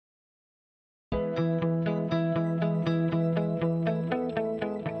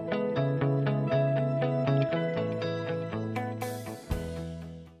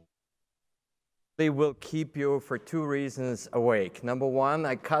will keep you for two reasons awake. Number one,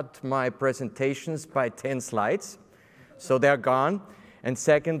 I cut my presentations by 10 slides, so they're gone. And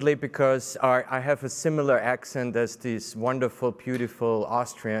secondly, because I have a similar accent as these wonderful, beautiful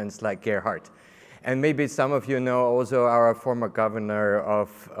Austrians like Gerhard. And maybe some of you know also our former governor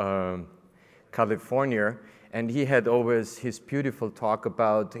of California, and he had always his beautiful talk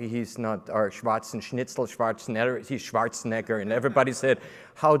about he's not our Schwarzenegger, he's Schwarzenegger, and everybody said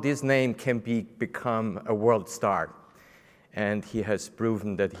how this name can become a world star. And he has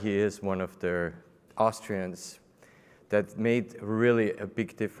proven that he is one of the Austrians that made really a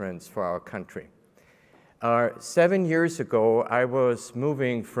big difference for our country. 7 years ago, I was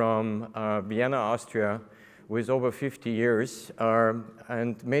moving from Vienna, Austria, with over 50 years,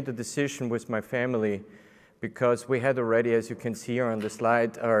 and made a decision with my family because we had already, as you can see here on the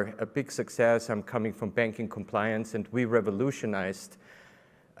slide, a big success. I'm coming from banking compliance, and we revolutionized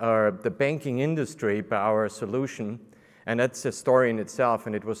the banking industry by our solution. And that's a story in itself,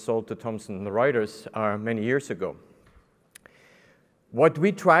 and it was sold to Thomson Reuters many years ago. What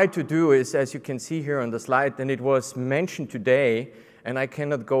we try to do is, as you can see here on the slide, and it was mentioned today, and I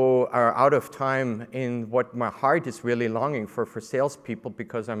cannot go out of time in what my heart is really longing for salespeople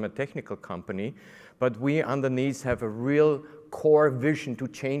because I'm a technical company, but we underneath have a real core vision to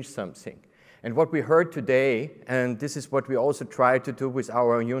change something. And what we heard today, and this is what we also try to do with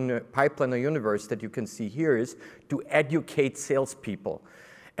our pipeline universe that you can see here, is to educate salespeople.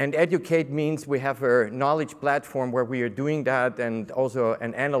 And educate means we have a knowledge platform where we are doing that, and also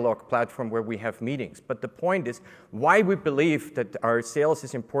an analog platform where we have meetings. But the point is why we believe that our sales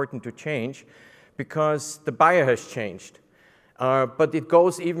is important to change, because the buyer has changed. But it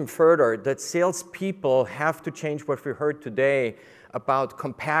goes even further, that salespeople have to change what we heard today about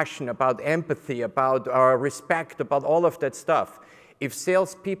compassion, about empathy, about respect, about all of that stuff. If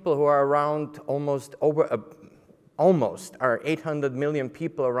salespeople who are around almost are 800 million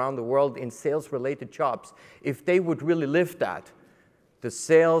people around the world in sales-related jobs, if they would really live that, the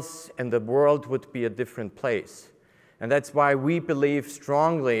sales and the world would be a different place. And that's why we believe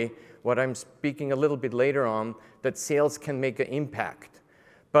strongly, what I'm speaking a little bit later on, that sales can make an impact.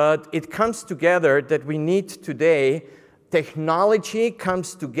 But it comes together that we need today, technology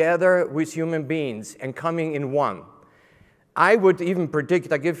comes together with human beings and coming in one. I would even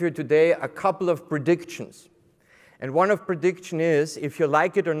predict, I give you today a couple of predictions. And one of prediction is, if you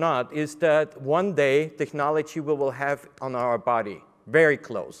like it or not, is that one day technology we will have on our body, very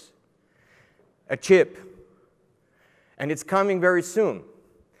close. A chip. And it's coming very soon.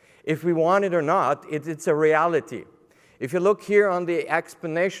 If we want it or not, it's a reality. If you look here on the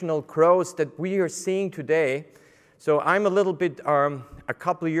exponential growth that we are seeing today, so I'm a little bit, a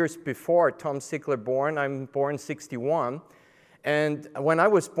couple of years before Tom Ziegler born. I'm born 61. And when I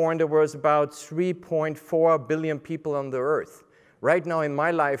was born, there was about 3.4 billion people on the earth. Right now, in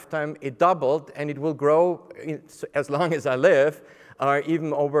my lifetime, it doubled, and it will grow, as long as I live,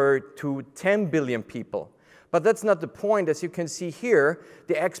 even over to 10 billion people. But that's not the point. As you can see here,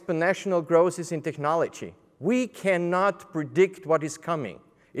 the exponential growth is in technology. We cannot predict what is coming.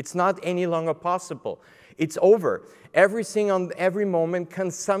 It's not any longer possible. It's over. Everything on every moment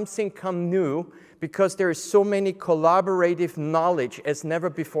can something come new, because there is so many collaborative knowledge as never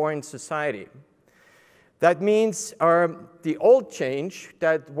before in society. That means the old change,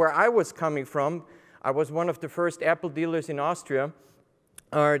 that where I was coming from, I was one of the first Apple dealers in Austria.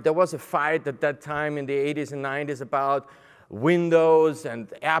 There was a fight at that time in the 80s and 90s about Windows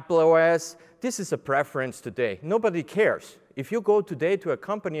and Apple OS. This is a preference today. Nobody cares. If you go today to a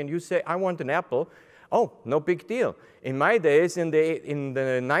company and you say, I want an Apple, oh, no big deal. In my days, in the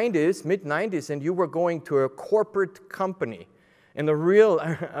 90s, mid-90s, and you were going to a corporate company, and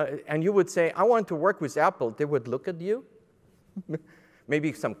and you would say, I want to work with Apple, they would look at you.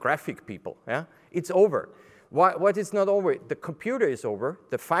 Maybe some graphic people, yeah? It's over. What is not over? The computer is over.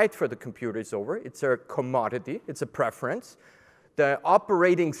 The fight for the computer is over. It's a commodity. It's a preference. The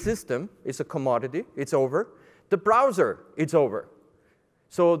operating system is a commodity. It's over. The browser, it's over.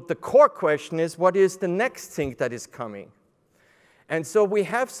 So the core question is, what is the next thing that is coming? And so we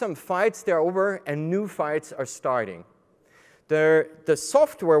have some fights, they're over, and new fights are starting. The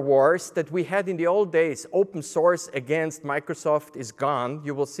software wars that we had in the old days, open source against Microsoft, is gone.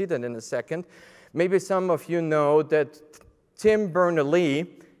 You will see that in a second. Maybe some of you know that Tim Berners-Lee,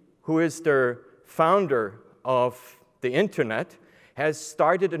 who is the founder of the internet, has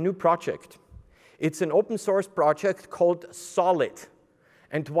started a new project. It's an open source project called Solid.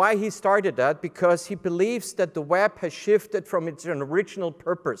 And why he started that? Because he believes that the web has shifted from its original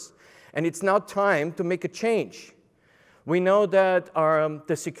purpose, and it's now time to make a change. We know that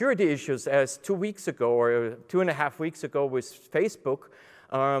the security issues, as 2 weeks ago or 2.5 weeks ago with Facebook,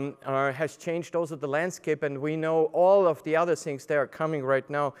 has changed also the landscape, and we know all of the other things that are coming right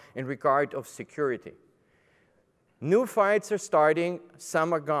now in regard of security. New fights are starting,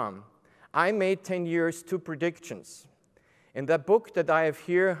 some are gone. I made 10 years 2 predictions. In that book that I have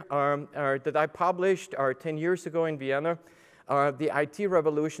here, that I published 10 years ago in Vienna, the IT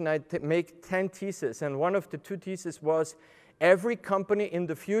revolution, I make 10 theses, and one of the 2 theses was every company in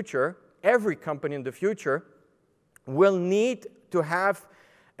the future will need to have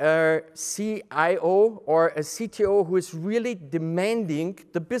a CIO or a CTO who is really demanding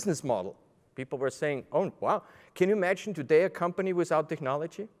the business model. People were saying, oh, wow, can you imagine today a company without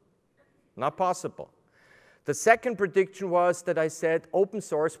technology? Not possible. The second prediction was that I said open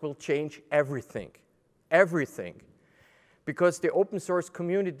source will change everything, everything, because the open source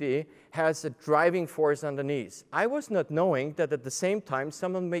community has a driving force underneath. I was not knowing that at the same time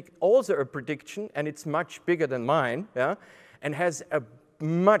someone made also a prediction, and it's much bigger than mine, yeah, and has a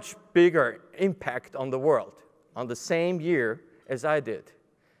much bigger impact on the world on the same year as I did.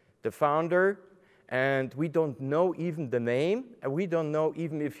 The founder, and we don't know even the name, and we don't know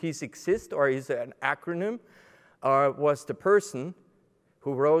even if he exists or is an acronym, was the person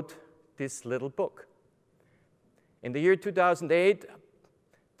who wrote this little book. In the year 2008,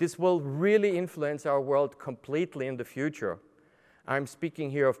 this will really influence our world completely in the future. I'm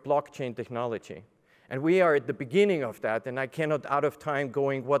speaking here of blockchain technology. And we are at the beginning of that, and I cannot out of time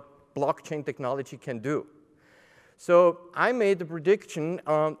going what blockchain technology can do. So I made the prediction,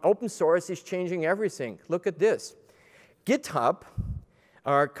 open source is changing everything. Look at this. GitHub,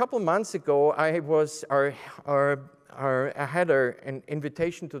 a couple months ago, I had an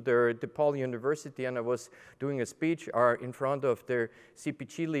invitation to the DePaul University, and I was doing a speech in front of their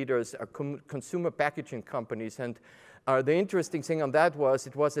CPG leaders, consumer packaging companies. And the interesting thing on that was,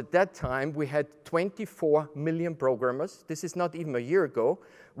 it was at that time we had 24 million programmers. This is not even a year ago,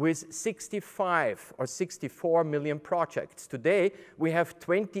 with 65 or 64 million projects. Today, we have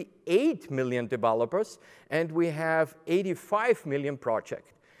 28 million developers, and we have 85 million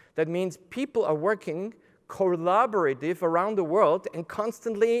projects. That means people are working collaborative around the world and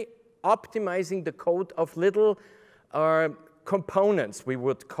constantly optimizing the code of little components, we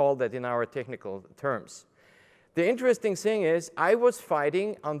would call that in our technical terms. The interesting thing is, I was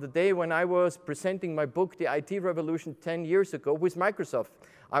fighting on the day when I was presenting my book, The IT Revolution, 10 years ago with Microsoft.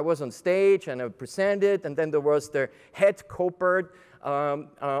 I was on stage and I presented, and then there was the head corporate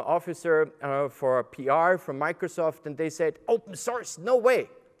officer for PR from Microsoft, and they said, open source, no way.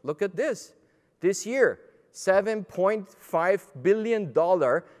 Look at this. This year, $7.5 billion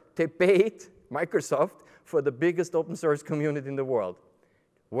debate Microsoft for the biggest open source community in the world.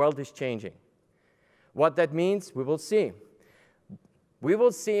 The world is changing. What that means, we will see. We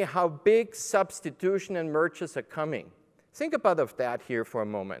will see how big substitution and mergers are coming. Think about that here for a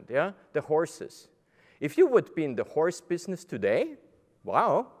moment, yeah? The horses. If you would be in the horse business today,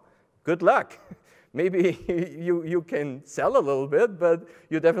 wow, good luck. Maybe you can sell a little bit, but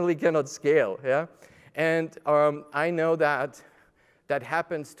you definitely cannot scale, yeah? And I know that that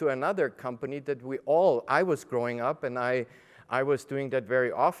happens to another company that I was growing up, and I was doing that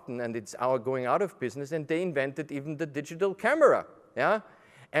very often, and it's going out of business, and they invented even the digital camera, yeah?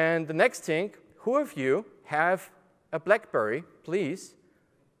 And the next thing, who of you have a BlackBerry? Please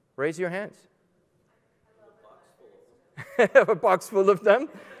raise your hands. I have a box full of them.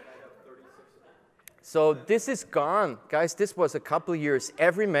 So this is gone. Guys, this was a couple years.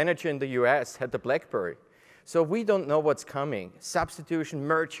 Every manager in the US had the BlackBerry. So we don't know what's coming. Substitution,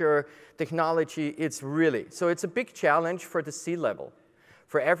 merger, technology, it's a big challenge for the C-level.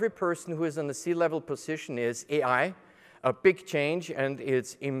 For every person who is in the C-level position is AI, a big change, and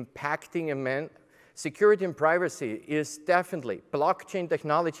it's impacting security and privacy is definitely. Blockchain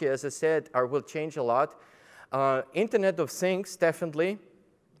technology, as I said, will change a lot. Internet of Things, definitely.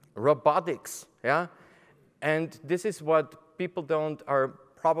 Robotics, yeah? And this is what people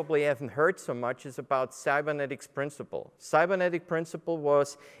probably haven't heard so much, is about cybernetics principle. Cybernetic principle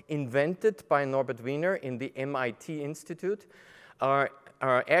was invented by Norbert Wiener in the MIT Institute.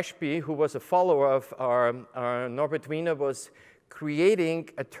 Ashby, who was a follower of Norbert Wiener, was creating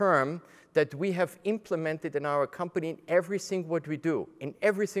a term that we have implemented in our company in everything what we do. In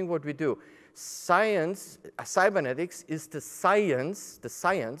everything what we do. Cybernetics is the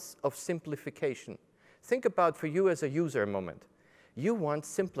science of simplification. Think about for you as a user a moment. You want to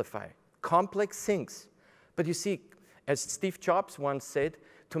simplify complex things. But you see, as Steve Jobs once said,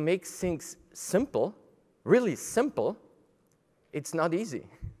 to make things simple, really simple, it's not easy.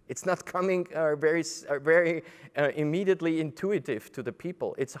 It's not coming very immediately intuitive to the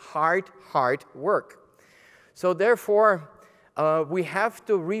people. It's hard work. So therefore, we have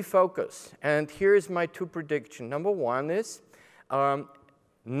to refocus. And here's my 2 predictions. Number 1 is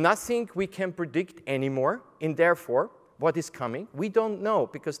nothing we can predict anymore, and therefore, what is coming, we don't know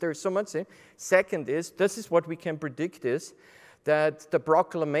because there's so much. Second is, this is what we can predict is that the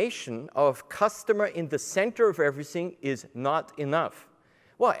proclamation of customer in the center of everything is not enough.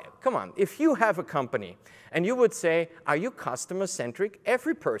 Well, come on, if you have a company and you would say, are you customer-centric?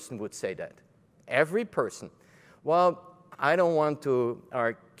 Every person would say that. Every person. Well, I don't want to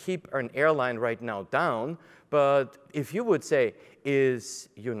keep an airline right now down, but if you would say, is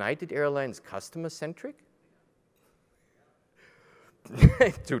United Airlines customer-centric?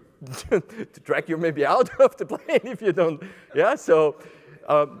 to drag you maybe out of the plane if you don't. Yeah, so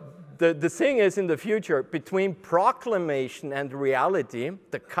the thing is, in the future, between proclamation and reality,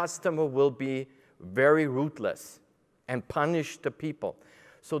 the customer will be very ruthless and punish the people.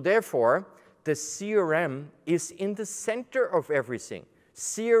 So therefore, the CRM is in the center of everything.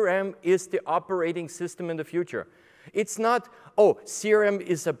 CRM is the operating system in the future. It's not, oh, CRM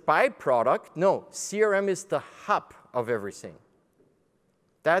is a byproduct. No, CRM is the hub of everything.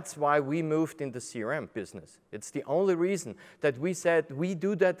 That's why we moved in the CRM business. It's the only reason that we said we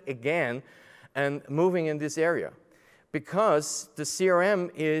do that again and moving in this area. Because the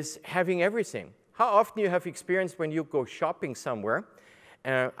CRM is having everything. How often you have experienced when you go shopping somewhere?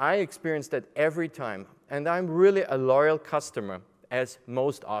 I experience that every time. And I'm really a loyal customer, as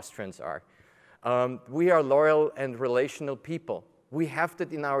most Austrians are. We are loyal and relational people. We have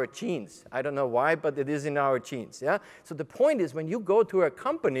that in our genes. I don't know why, but it is in our genes. Yeah? So the point is, when you go to a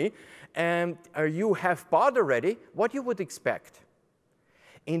company and you have bought already, what you would expect.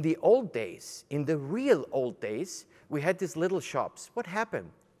 In the old days, in the real old days, we had these little shops. What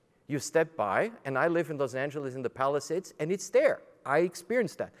happened? You step by, and I live in Los Angeles in the Palisades, and it's there. I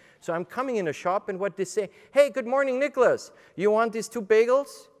experienced that. So I'm coming in a shop, and what they say, hey, good morning, Nikolaus. You want these 2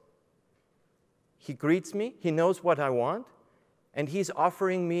 bagels? He greets me. He knows what I want. And he's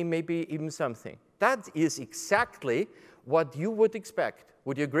offering me maybe even something. That is exactly what you would expect.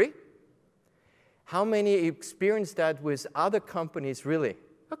 Would you agree? How many experience that with other companies, really?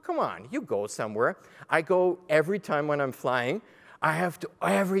 Oh, come on, you go somewhere. I go every time when I'm flying. I have to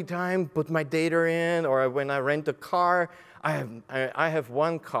every time put my data in, or when I rent a car. I have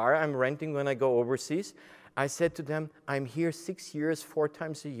 1 car I'm renting when I go overseas. I said to them, I'm here 6 years, 4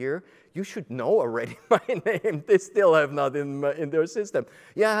 times a year. You should know already my name. They still have not in their system.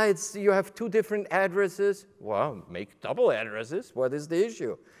 Yeah, you have 2 different addresses. Well, make double addresses. What is the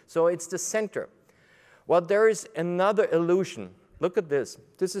issue? So it's the center. Well, there is another illusion. Look at this.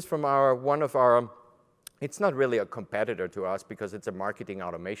 This is from one of our, it's not really a competitor to us because it's a marketing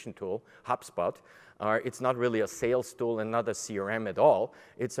automation tool, HubSpot. It's not really a sales tool and not a CRM at all.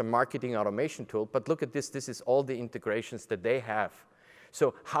 It's a marketing automation tool. But look at this. This is all the integrations that they have.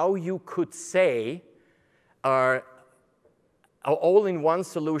 So how you could say an all-in-one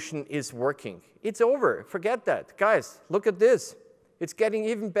solution is working. It's over. Forget that. Guys, look at this. It's getting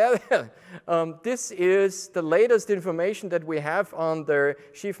even better. This is the latest information that we have on the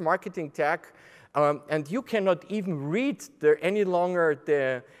Chief Marketing Tech. And you cannot even read any longer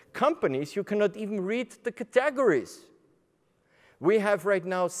the companies. You cannot even read the categories. We have right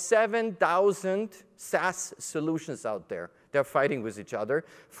now 7,000 SaaS solutions out there. They're fighting with each other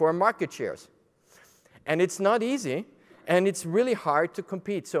for market shares. And it's not easy, and it's really hard to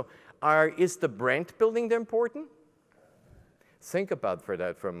compete. So is the brand building important? Think about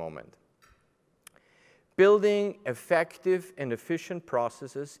that for a moment. Building effective and efficient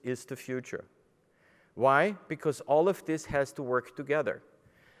processes is the future. Why? Because all of this has to work together.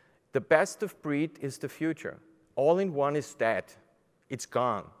 The best of breed is the future. All-in-one is dead. It's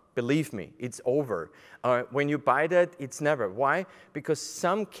gone. Believe me, it's over. When you buy that, it's never. Why? Because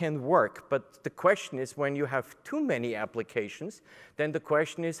some can work, but the question is when you have too many applications, then the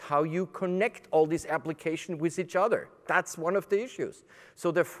question is how you connect all these applications with each other. That's one of the issues. So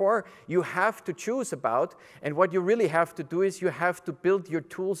therefore, you have to choose about, and what you really have to do is you have to build your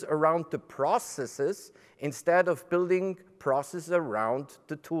tools around the processes instead of building processes around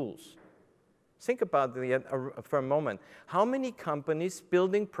the tools. Think about it for a moment. How many companies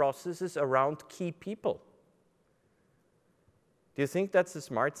building processes around key people? Do you think that's a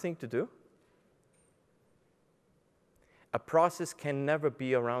smart thing to do? A process can never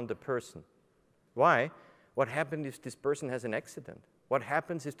be around the person. Why? What happens if this person has an accident? What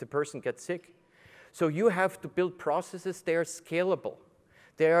happens if the person gets sick? So you have to build processes that are scalable.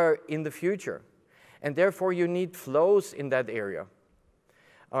 They are in the future. And therefore, you need flows in that area.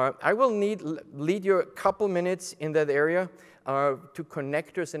 I will lead you a couple minutes in that area to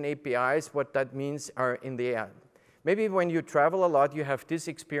connectors and APIs, what that means are in the air. Maybe when you travel a lot, you have this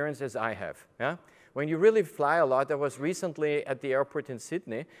experience as I have. Yeah? When you really fly a lot, I was recently at the airport in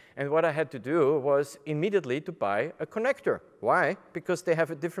Sydney, and what I had to do was immediately to buy a connector. Why? Because they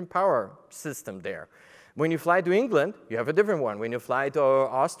have a different power system there. When you fly to England, you have a different one. When you fly to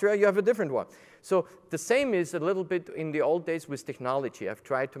Austria, you have a different one. So the same is a little bit in the old days with technology. I've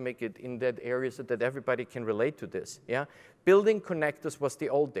tried to make it in that area so that everybody can relate to this. Yeah? Building connectors was the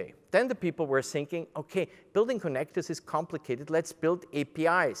old day. Then the people were thinking, okay, building connectors is complicated. Let's build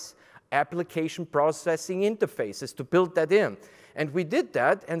APIs, application processing interfaces, to build that in. And we did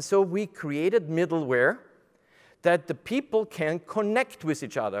that, and so we created middleware that the people can connect with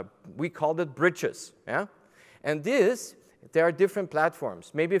each other. We called it bridges. Yeah? And there are different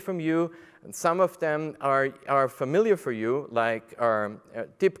platforms. Maybe from you, some of them are familiar for you, like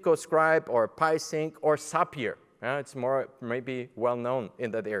TIBCO Scribe or PySync or Zapier. Yeah? It's more maybe well-known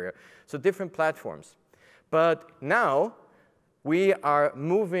in that area. So different platforms. But now, we are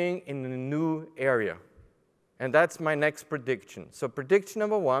moving in a new area. And that's my next prediction. So prediction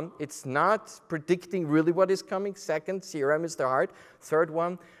number 1, it's not predicting really what is coming. Second, CRM is the heart. Third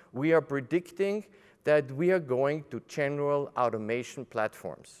one, we are predicting that we are going to general automation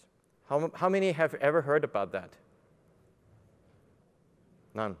platforms. How many have ever heard about that?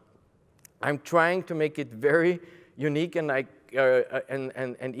 None. I'm trying to make it very unique and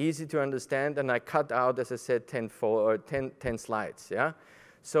easy to understand, and I cut out, as I said, 10 slides. Yeah?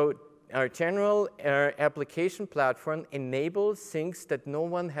 So our general application platform enables things that no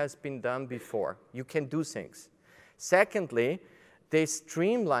one has been done before. You can do things. Secondly, they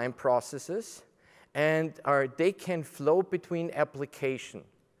streamline processes, and they can flow between applications.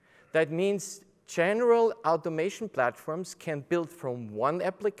 That means general automation platforms can build from one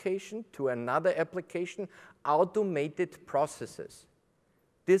application to another application automated processes.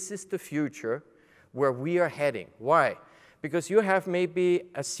 This is the future where we are heading. Why? Because you have maybe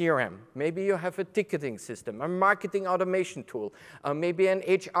a CRM, maybe you have a ticketing system, a marketing automation tool, maybe an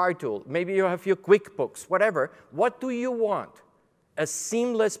HR tool, maybe you have your QuickBooks, whatever. What do you want? A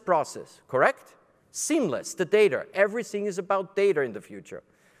seamless process, correct? Seamless, the data. Everything is about data in the future.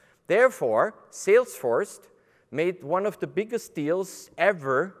 Therefore, Salesforce made one of the biggest deals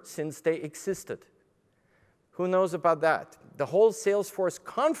ever since they existed. Who knows about that? The whole Salesforce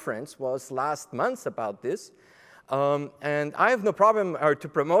conference was last month about this. And I have no problem to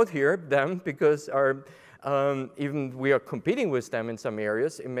promote here them because even we are competing with them in some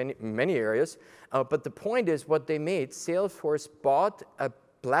areas, in many areas. But the point is what they made, Salesforce bought a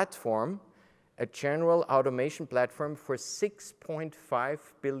platform, a general automation platform for $6.5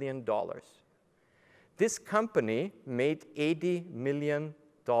 billion. This company made $80 million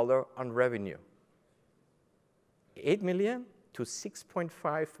on revenue. 8 million to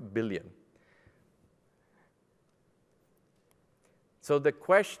 6.5 billion. So the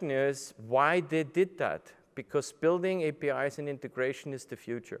question is why they did that? Because building APIs and integration is the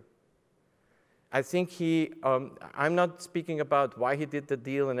future. I think I'm not speaking about why he did the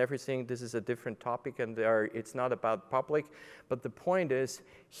deal and everything. This is a different topic, and it's not about public. But the point is,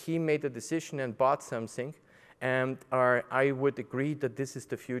 he made a decision and bought something, and I would agree that this is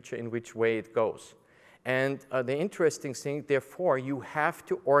the future in which way it goes. And the interesting thing, therefore, you have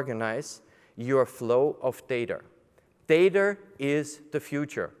to organize your flow of data. Data is the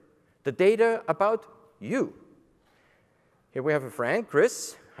future. The data about you. Here we have a friend,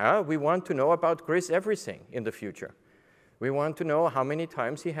 Chris. We want to know about Chris everything in the future. We want to know how many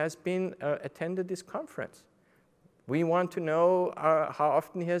times he has been attended this conference. We want to know how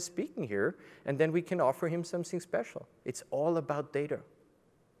often he is speaking here, and then we can offer him something special. It's all about data.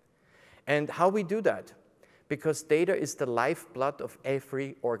 And how we do that? Because data is the lifeblood of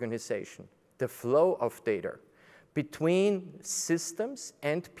every organization. The flow of data between systems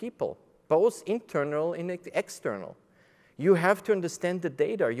and people, both internal and external. You have to understand the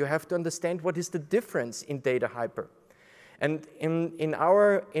data. You have to understand what is the difference in data hyper. And in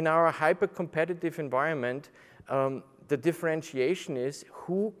our hyper-competitive environment, the differentiation is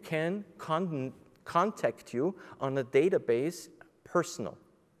who can contact you on a database personal.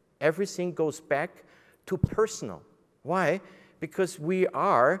 Everything goes back to personal. Why? Because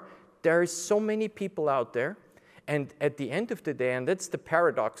there are so many people out there, and at the end of the day, and that's the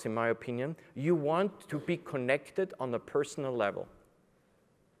paradox in my opinion, you want to be connected on a personal level.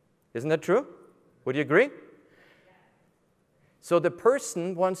 Isn't that true? Would you agree? So the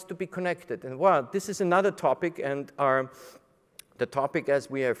person wants to be connected. And well, this is another topic, and The topic, as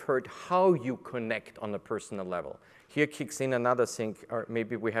we have heard, how you connect on a personal level. Here kicks in another thing, or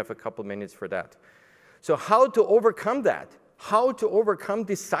maybe we have a couple minutes for that. So how to overcome that? How to overcome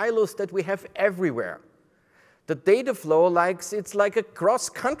the silos that we have everywhere? The data flow, it's like a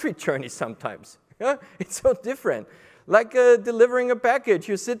cross-country journey sometimes. Yeah? It's so different. Like delivering a package.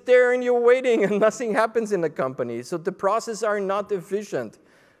 You sit there and you're waiting and nothing happens in the company. So the processes are not efficient.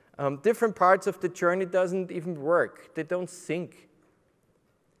 Different parts of the journey doesn't even work. They don't sync.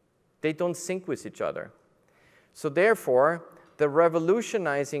 They don't sync with each other. So therefore, the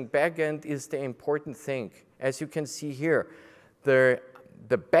revolutionizing backend is the important thing. As you can see here, the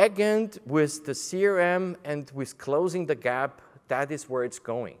backend with the CRM and with closing the gap, that is where it's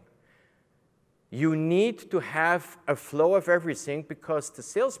going. You need to have a flow of everything because the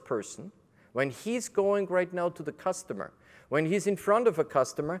salesperson, when he's going right now to the customer, when he's in front of a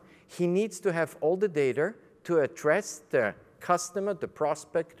customer, he needs to have all the data to address the customer, the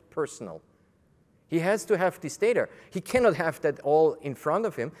prospect, personal. He has to have this data. He cannot have that all in front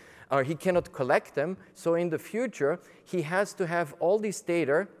of him, or he cannot collect them. So in the future, he has to have all this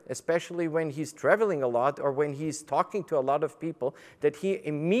data, especially when he's traveling a lot or when he's talking to a lot of people, that he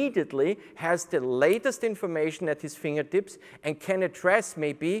immediately has the latest information at his fingertips and can address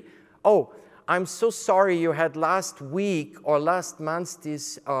maybe, oh, I'm so sorry you had last week or last month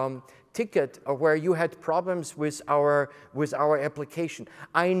this ticket where you had problems with our application.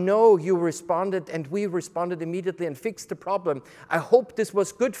 I know you responded and we responded immediately and fixed the problem. I hope this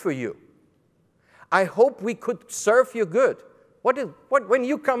was good for you. I hope we could serve you good. When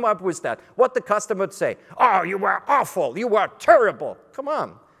you come up with that, what the customer would say, oh, you were awful, you were terrible. Come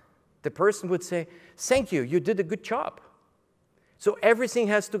on. The person would say, thank you, you did a good job. So everything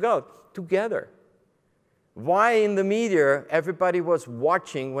has to go together. Why in the media everybody was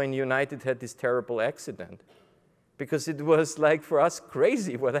watching when United had this terrible accident? Because it was like for us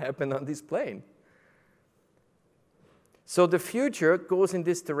crazy what happened on this plane. So the future goes in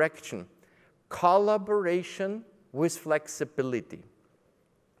this direction. Collaboration with flexibility.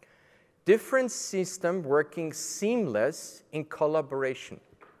 Different system working seamless in collaboration.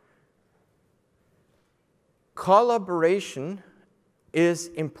 Collaboration is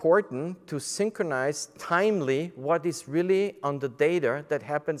important to synchronize timely what is really on the data that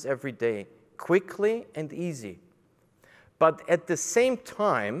happens every day, quickly and easy. But at the same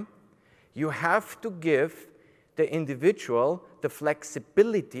time, you have to give the individual the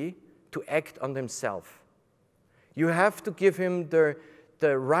flexibility to act on themselves. You have to give him the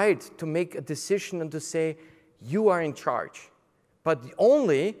right to make a decision and to say, you are in charge, but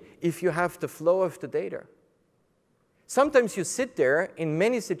only if you have the flow of the data. Sometimes you sit there, in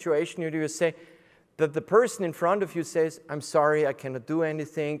many situations you say that the person in front of you says, I'm sorry, I cannot do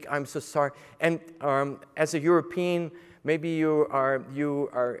anything, I'm so sorry. And as a European, maybe you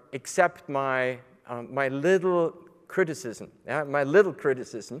accept my little criticism, and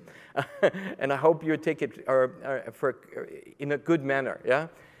I hope you take it in a good manner. Yeah?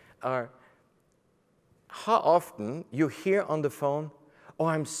 How often you hear on the phone, oh,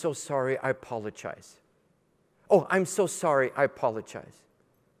 I'm so sorry, I apologize. Oh, I'm so sorry, I apologize.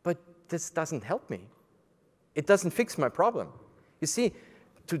 But this doesn't help me. It doesn't fix my problem. You see,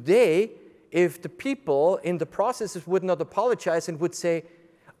 today, if the people in the processes would not apologize and would say,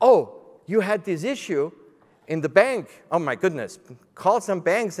 oh, you had this issue in the bank, oh my goodness, call some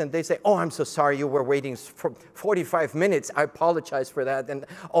banks and they say, oh, I'm so sorry, you were waiting for 45 minutes, I apologize for that, and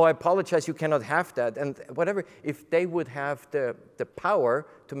oh, I apologize, you cannot have that, and whatever, if they would have the power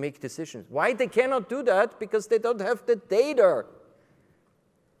to make decisions. Why they cannot do that? Because they don't have the data.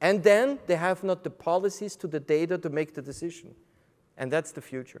 And then they have not the policies to the data to make the decision. And that's the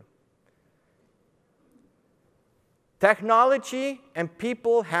future. Technology and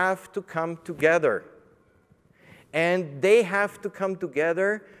people have to come together. And they have to come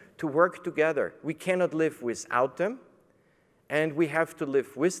together to work together. We cannot live without them, and we have to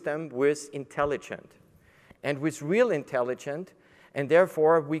live with them with intelligent. And with real intelligent, and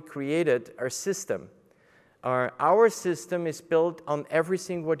therefore we created our system. Our system is built on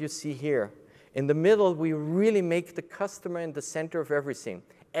everything what you see here. In the middle, we really make the customer in the center of everything.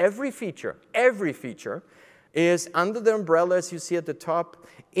 Every feature is under the umbrella, as you see at the top,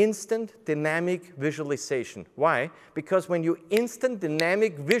 instant dynamic visualization. Why? Because when you instant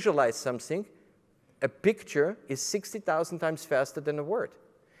dynamic visualize something, a picture is 60,000 times faster than a word.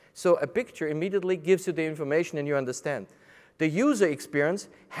 So a picture immediately gives you the information and you understand. The user experience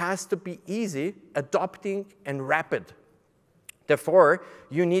has to be easy, adopting, and rapid. Therefore,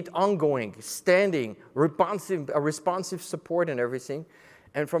 you need ongoing, standing, responsive support and everything.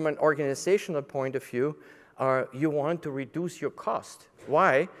 And from an organizational point of view, you want to reduce your cost.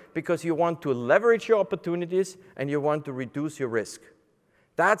 Why? Because you want to leverage your opportunities and you want to reduce your risk.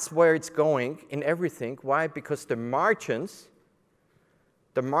 That's where it's going in everything. Why? Because the margins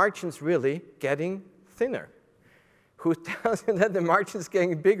really getting thinner. Who tells you that the margin's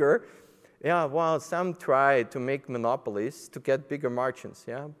getting bigger? Yeah, well, some try to make monopolies to get bigger margins,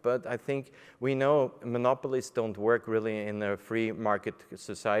 yeah? But I think we know monopolies don't work really in a free market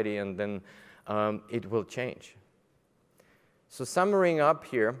society, and then it will change. So summing up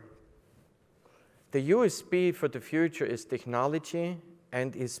here, the USP for the future is technology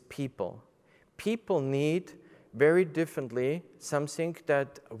and is people. People need very differently something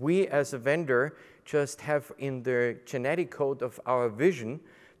that we as a vendor just have in the genetic code of our vision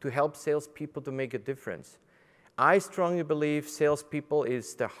to help salespeople to make a difference. I strongly believe salespeople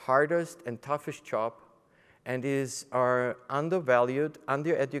is the hardest and toughest job and are undervalued,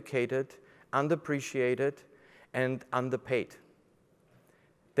 undereducated, underappreciated, and underpaid.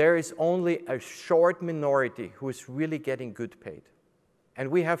 There is only a short minority who is really getting good paid. And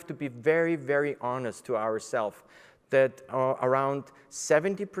we have to be very, very honest to ourselves that around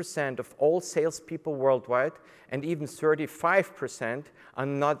 70% of all salespeople worldwide and even 35% are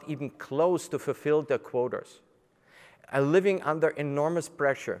not even close to fulfill their quotas, are living under enormous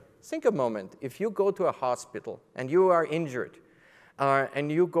pressure. Think a moment. If you go to a hospital and you are injured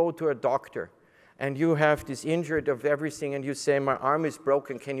and you go to a doctor and you have this injured of everything and you say, my arm is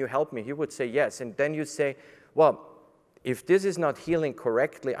broken, can you help me? He would say yes. And then you say, well, if this is not healing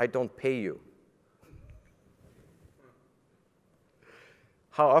correctly, I don't pay you.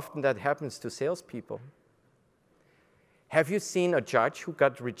 How often that happens to salespeople? Have you seen a judge who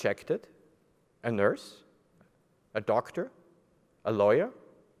got rejected? A nurse? A doctor? A lawyer?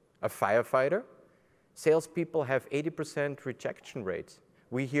 A firefighter? Salespeople have 80% rejection rates.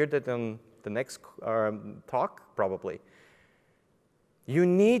 We hear that on the next talk, probably. You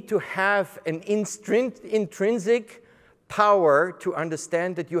need to have an intrinsic power to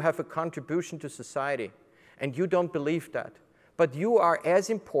understand that you have a contribution to society, and you don't believe that. But you are as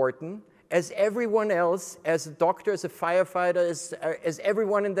important as everyone else, as a doctor, as a firefighter, as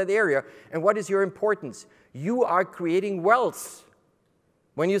everyone in that area. And what is your importance? You are creating wealth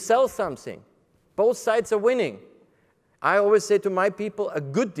when you sell something. Both sides are winning. I always say to my people, a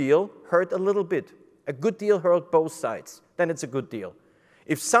good deal hurt a little bit. A good deal hurt both sides. Then it's a good deal.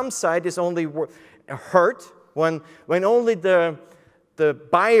 If some side is only hurt, when only the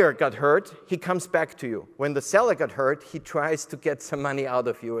buyer got hurt, he comes back to you. When the seller got hurt, he tries to get some money out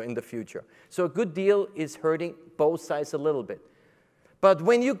of you in the future. So a good deal is hurting both sides a little bit. But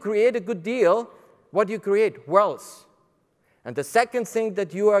when you create a good deal, what do you create? Wealth. And the second thing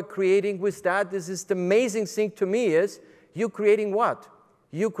that you are creating with that, this is the amazing thing to me, is you creating what?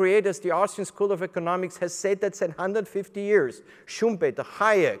 You create, as the Austrian School of Economics has said, that's 150 years. Schumpeter,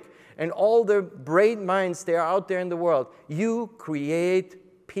 Hayek, and all the great minds that are out there in the world, you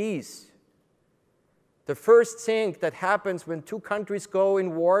create peace. The first thing that happens when two countries go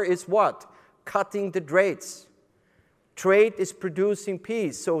in war is what? Cutting the trades. Trade is producing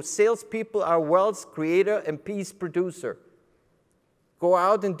peace. So salespeople are wealth creator and peace producer. Go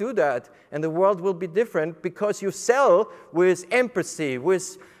out and do that, and the world will be different because you sell with empathy,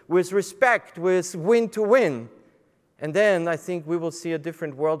 with respect, with win to win. And then I think we will see a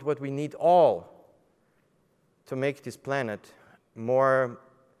different world, what we need all to make this planet more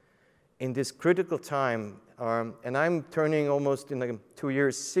in this critical time. And I'm turning almost in 2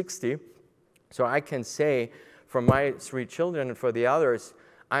 years 60, so I can say for my 3 children and for the others,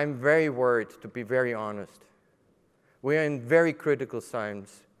 I'm very worried, to be very honest. We are in very critical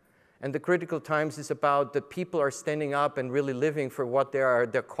times. And the critical times is about the people are standing up and really living for what their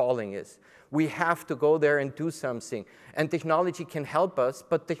calling is. We have to go there and do something. And technology can help us,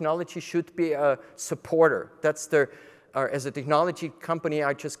 but technology should be a supporter. That's as a technology company,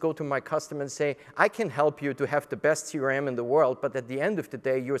 I just go to my customer and say, I can help you to have the best CRM in the world, but at the end of the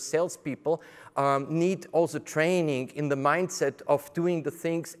day, your salespeople need also training in the mindset of doing the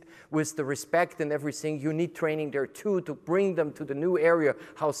things with the respect and everything. You need training there too to bring them to the new area,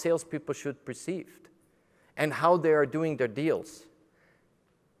 how salespeople should be perceived and how they are doing their deals.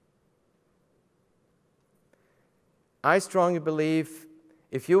 I strongly believe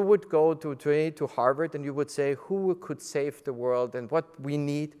if you would go to Harvard and you would say who could save the world and what we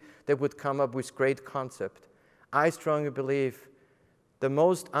need, they would come up with great concept. I strongly believe the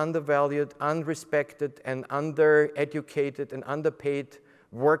most undervalued, unrespected, and undereducated and underpaid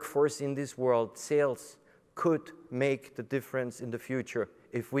workforce in this world, sales, could make the difference in the future.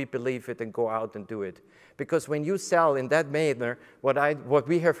 if we believe it and go out and do it. Because when you sell in that manner, what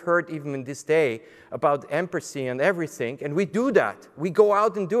we have heard even in this day about empathy and everything, and we do that, we go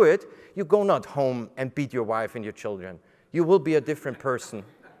out and do it, you go not home and beat your wife and your children. You will be a different person.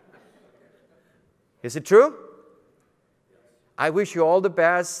 Is it true? I wish you all the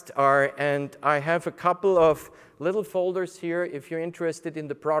best, and I have a couple of little folders here. If you're interested in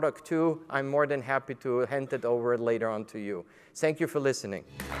the product too, I'm more than happy to hand it over later on to you. Thank you for listening.